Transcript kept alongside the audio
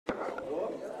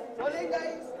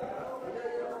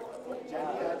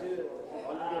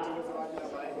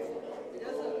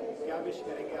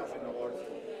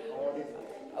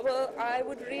Well, I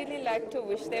would really like to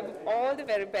wish them all the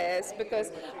very best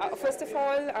because, first of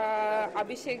all,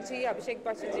 Abhishek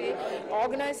Bachaji,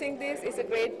 organizing this is a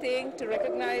great thing to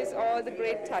recognize all the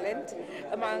great talent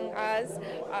among us.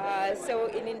 So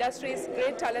in industries,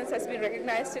 great talents has been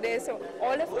recognized today. So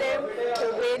all of them to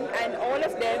win and all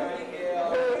of them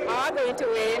who are going to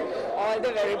win, all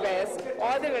the very best.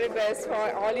 All the very best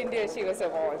for All India Achievers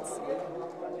Awards.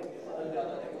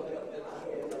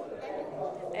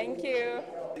 Thank you.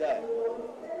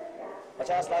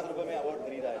 50 lakh रुपए में award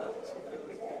खरीदा है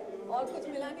और कुछ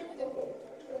मिला नहीं मुझे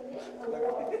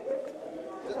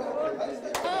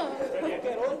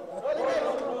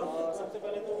सबसे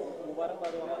पहले तो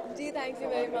मुबारकबाद जी thank you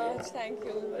very much thank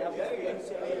you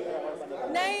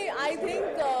नहीं आई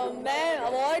थिंक मैं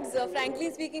अवार्ड्स फ्रैंकली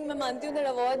स्पीकिंग मैं मानती हूँ दैट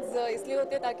अवार्ड्स इसलिए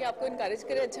होते हैं ताकि आपको इनकरेज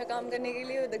करे अच्छा काम करने के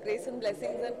लिए the grace and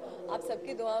blessings and आप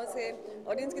सबकी दुआओं से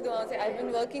ऑडियंस की दुआओं से I have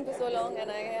been working for so long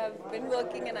and I have been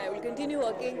working and I will continue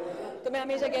working तो मैं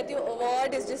हमेशा कहती हूँ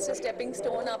award is just a stepping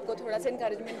stone आपको थोड़ा सा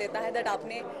इंकरेजमेंट देता है दैट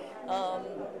आपने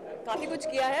काफ़ी कुछ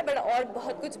किया है बट और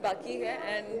बहुत कुछ बाकी है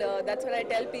and that's what I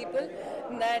tell people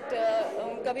that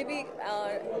कभी भी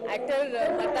एक्टर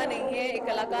मरता नहीं है एक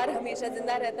कलाकार हमेशा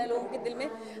जिंदा रहता है लोगों के दिल में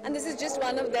and this is just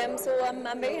one of them so I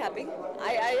am very happy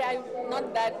I not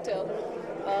that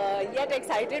yet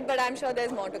excited but I am sure there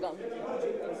is more to come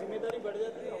जिम्मेदारी बढ़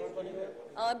जाती है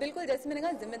बिल्कुल जैसे मैंने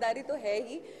कहा जिम्मेदारी तो है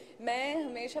ही मैं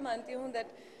हमेशा मानती हूँ दैट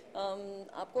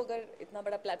आपको अगर इतना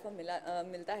बड़ा प्लेटफॉर्म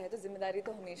मिलता है तो जिम्मेदारी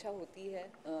तो हमेशा होती है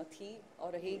थी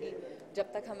और रहेगी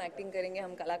जब तक हम एक्टिंग करेंगे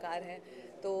हम कलाकार हैं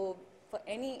तो for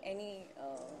any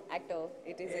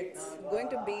actor it's going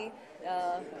to be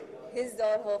his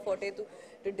or her forte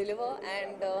to deliver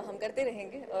and हम करते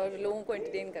रहेंगे और लोगों को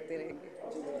entertain करते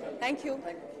रहेंगे thank you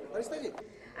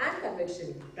And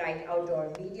conviction, Bright Outdoor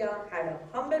Media had a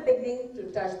humble beginning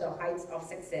to touch the heights of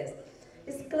success.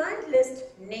 His client list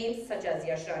names such as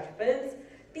Yash Raj Films,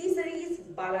 T-Series,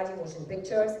 Balaji Motion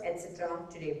Pictures, etc.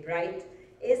 Today, Bright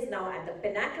is now at the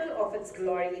pinnacle of its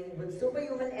glory with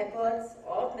superhuman efforts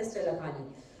of Mr. Lakhani.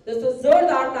 दोस्तों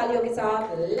जोरदार तालियों के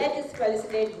साथ let us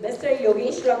felicitate Mr.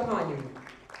 Yogesh Lakhani.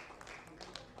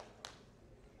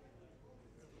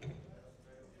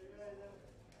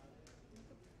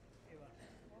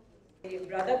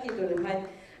 Brother ki dulhan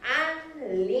and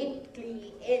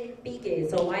lately in PK.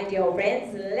 So my dear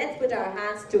friends, let's put our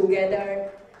hands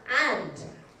together and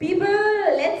people,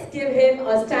 let's give him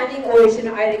a standing ovation.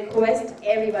 I request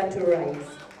everyone to rise.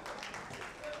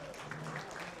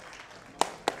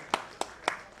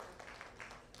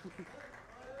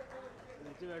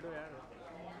 नीचे बैठो यार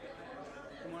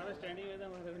तुम्हारा standing है तो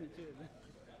हमारा नीचे